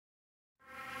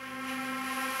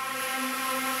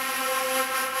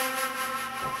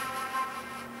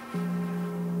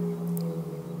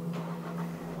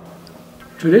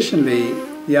Traditionally,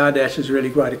 the Ardèche is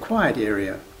really quite a quiet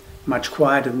area, much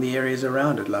quieter than the areas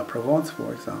around it, La Provence,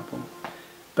 for example.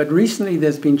 But recently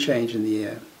there's been change in the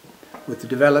air with the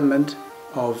development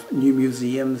of new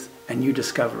museums and new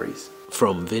discoveries.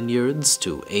 From vineyards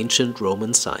to ancient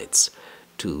Roman sites,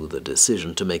 to the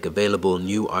decision to make available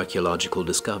new archaeological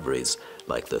discoveries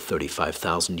like the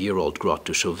 35,000-year-old Grotte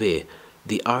du Chauvet,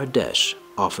 the Ardèche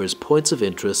offers points of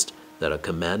interest that are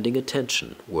commanding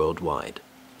attention worldwide.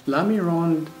 La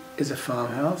Mirande is a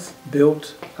farmhouse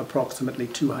built approximately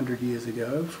 200 years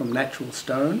ago from natural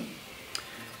stone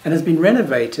and has been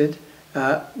renovated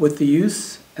with the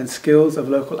use and skills of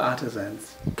local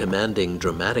artisans. Commanding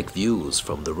dramatic views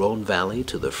from the Rhone Valley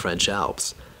to the French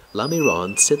Alps, La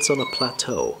Mirande sits on a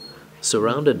plateau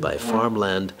surrounded by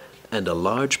farmland and a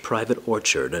large private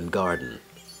orchard and garden.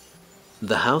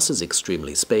 The house is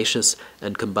extremely spacious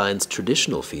and combines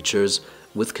traditional features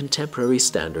with contemporary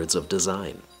standards of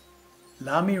design.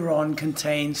 La Mirande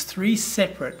contains 3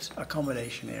 separate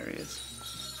accommodation areas.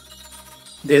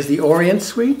 There's the Orient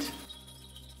Suite,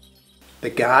 the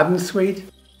Garden Suite,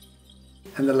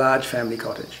 and the large family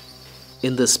cottage.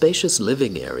 In the spacious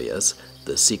living areas,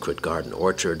 the secret garden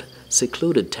orchard,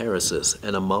 secluded terraces,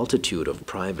 and a multitude of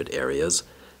private areas,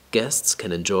 guests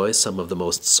can enjoy some of the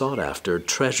most sought-after,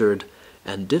 treasured,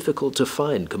 and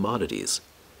difficult-to-find commodities: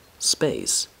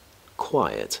 space,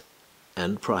 quiet,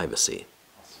 and privacy.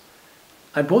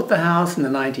 I bought the house in the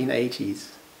 1980s.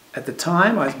 At the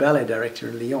time, I was ballet director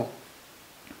in Lyon.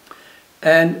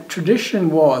 And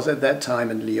tradition was, at that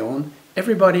time in Lyon,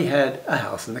 everybody had a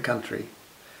house in the country.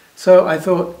 So I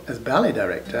thought, as ballet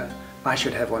director, I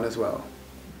should have one as well.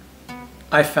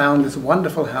 I found this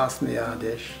wonderful house in the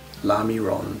Ardèche, La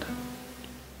Mirande.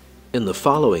 In the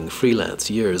following freelance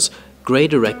years, Gray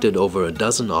directed over a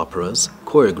dozen operas,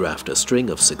 choreographed a string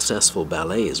of successful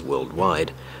ballets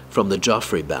worldwide, from the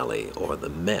Joffrey Ballet or the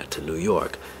Met in New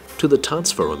York, to the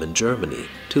Tanzforum in Germany,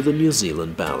 to the New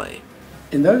Zealand Ballet.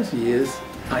 In those years,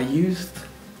 I used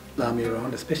La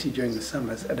Mirande, especially during the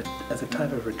summers, as a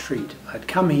type of retreat. I'd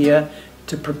come here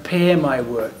to prepare my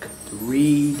work, to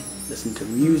read, listen to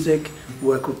music,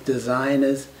 work with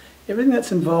designers, everything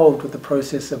that's involved with the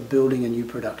process of building a new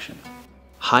production.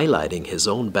 Highlighting his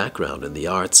own background in the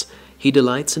arts, he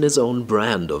delights in his own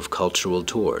brand of cultural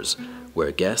tours,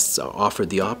 where guests are offered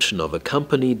the option of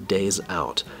accompanied days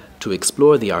out to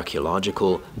explore the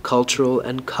archaeological, cultural,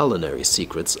 and culinary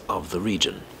secrets of the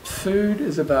region. Food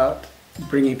is about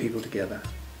bringing people together.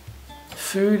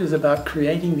 Food is about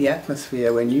creating the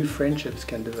atmosphere where new friendships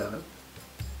can develop.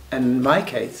 And in my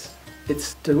case,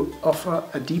 it's to offer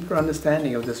a deeper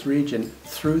understanding of this region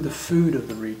through the food of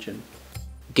the region.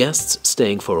 Guests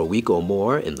staying for a week or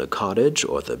more in the cottage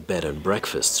or the bed and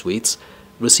breakfast suites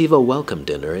receive a welcome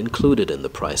dinner included in the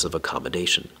price of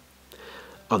accommodation.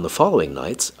 On the following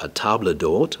nights, a table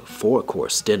d'hôte,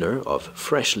 4-course dinner of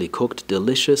freshly cooked,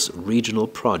 delicious regional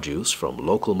produce from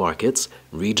local markets,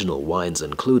 regional wines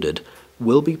included,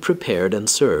 will be prepared and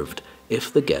served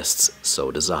if the guests so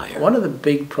desire. One of the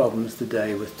big problems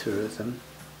today with tourism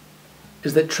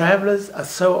is that travelers are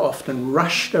so often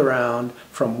rushed around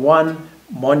from one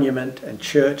monument and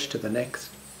church to the next.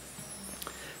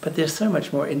 But there's so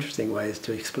much more interesting ways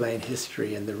to explain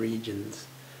history in the regions,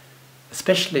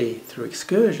 especially through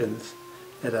excursions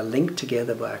that are linked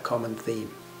together by a common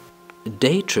theme.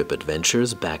 Day trip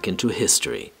adventures back into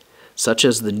history, such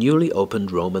as the newly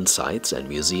opened Roman sites and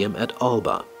museum at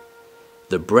Alba,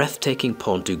 the breathtaking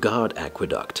Pont du Gard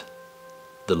aqueduct,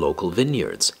 the local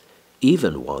vineyards,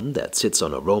 even one that sits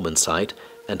on a Roman site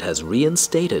and has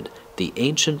reinstated the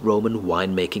ancient Roman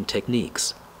winemaking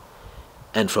techniques.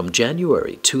 And from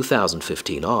January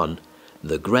 2015 on,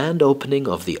 the grand opening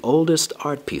of the oldest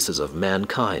art pieces of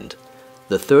mankind,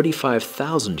 the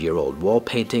 35,000-year-old wall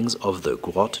paintings of the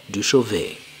Grotte du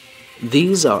Chauvet.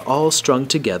 These are all strung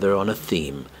together on a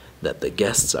theme that the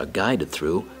guests are guided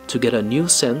through to get a new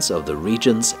sense of the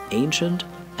region's ancient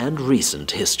and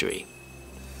recent history.